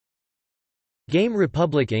Game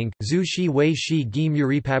Republic Inc. Zushi Wei Shi Gimu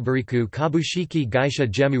Repabariku Kabushiki Gaisha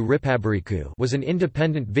Gemu Repabariku was an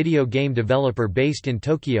independent video game developer based in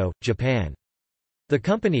Tokyo, Japan. The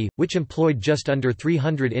company, which employed just under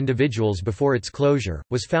 300 individuals before its closure,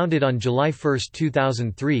 was founded on July 1,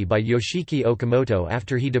 2003 by Yoshiki Okamoto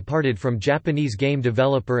after he departed from Japanese game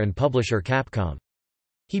developer and publisher Capcom.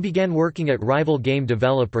 He began working at rival game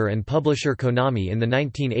developer and publisher Konami in the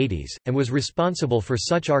 1980s, and was responsible for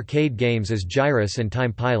such arcade games as Gyrus and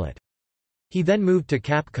Time Pilot. He then moved to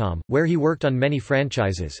Capcom, where he worked on many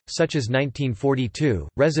franchises, such as 1942,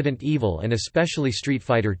 Resident Evil and especially Street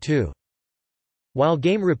Fighter II. While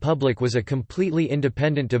Game Republic was a completely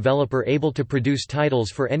independent developer able to produce titles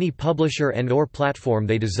for any publisher and/or platform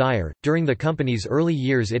they desire, during the company's early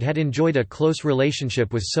years it had enjoyed a close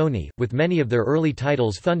relationship with Sony, with many of their early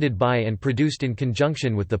titles funded by and produced in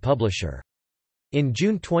conjunction with the publisher. In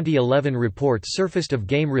June 2011 reports surfaced of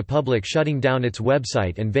Game Republic shutting down its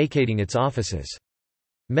website and vacating its offices.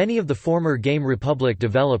 Many of the former Game Republic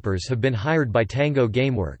developers have been hired by Tango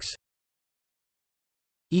Gameworks.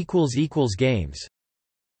 Games